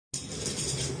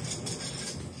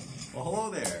Well, hello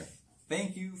there.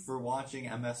 Thank you for watching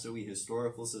MSOE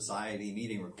Historical Society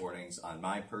meeting recordings on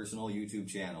my personal YouTube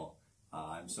channel.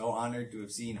 I'm so honored to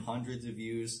have seen hundreds of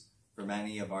views for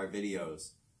many of our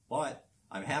videos. But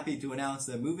I'm happy to announce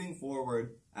that moving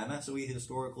forward, MSOE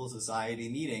Historical Society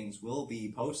meetings will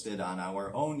be posted on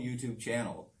our own YouTube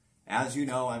channel. As you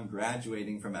know, I'm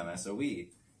graduating from MSOE,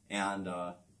 and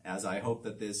as I hope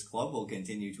that this club will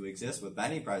continue to exist with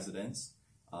many presidents,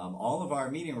 all of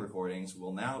our meeting recordings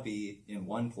will now be in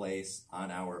one place on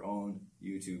our own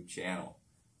YouTube channel.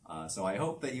 So I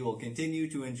hope that you will continue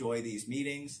to enjoy these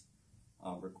meetings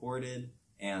recorded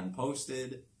and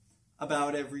posted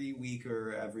about every week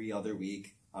or every other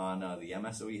week on the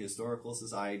MSOE Historical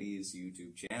Society's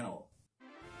YouTube channel.